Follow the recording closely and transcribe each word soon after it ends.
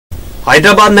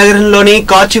హైదరాబాద్ నగరంలోని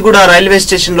కాచిగూడ రైల్వే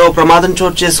స్టేషన్లో ప్రమాదం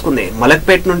చోటు చేసుకుంది.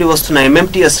 మలక్పేట్ నుండి వస్తున్న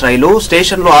ఎంఎంటీఎస్ రైలు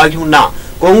స్టేషన్లో ఆగి ఉన్న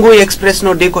కొంగు ఎక్స్ప్రెస్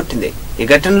ను ఢీకొట్టింది. ఈ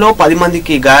ఘటనలో 10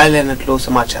 మందికి గాయాలైనట్లు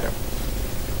సమాచారం.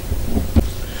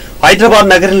 హైదరాబాద్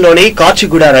నగరంలోని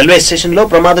కాచిగూడ రైల్వే స్టేషన్లో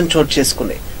ప్రమాదం చోటు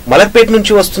చేసుకుంది. మలక్పేట్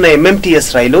నుంచి వస్తున్న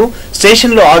ఎంఎంటీఎస్ రైలు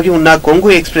స్టేషన్లో ఆగి ఉన్న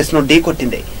కొంగు ఎక్స్ప్రెస్ ను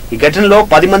ఢీకొట్టింది. ఈ ఘటనలో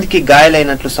 10 మందికి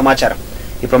గాయాలైనట్లు సమాచారం.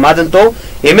 ఈ ప్రమాదంతో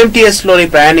ఎంఎంటీఎస్ లోని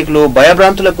ప్రయాణికులు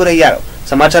భయభ్రాంతులకు గురయ్యారు.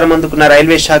 సమాచారం అందుకున్న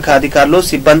రైల్వే శాఖ అధికారులు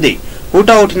సిబ్బంది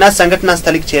హుటాహుటిన సంఘటనా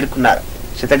స్థలికి చేరుకున్నారు.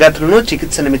 క్షతగాత్రులను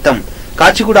చికిత్స నిమిత్తం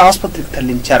కాచిగూడ ఆసుపత్రికి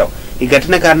తరలించారు. ఈ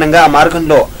ఘటన కారణంగా ఆ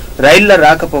మార్గంలో రైళ్ల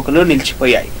రాకపోకలు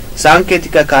నిలిచిపోయాయి.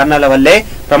 సాంకేతిక కారణాల వల్లే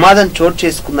ప్రమాదం చోటు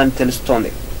చేసుకుందని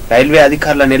తెలుస్తోంది. రైల్వే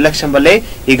అధికారుల నిర్లక్ష్యం వల్లే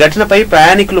ఈ ఘటనపై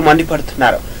ప్రయాణికులు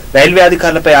మండిపడుతున్నారు. రైల్వే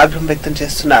అధికారులపై ఆగ్రహం వ్యక్తం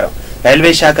చేస్తున్నారు.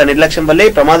 రైల్వే శాఖ నిర్లక్ష్యం వల్లే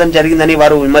ప్రమాదం జరిగిందని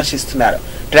వారు విమర్శిస్తున్నారు.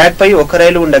 ట్రాక్ పై ఒక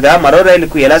రైలు ఉండగా మరో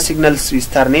రైలుకు ఎలా సిగ్నల్స్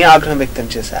ఇస్తారని ఆగ్రహం వ్యక్తం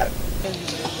చేశారు.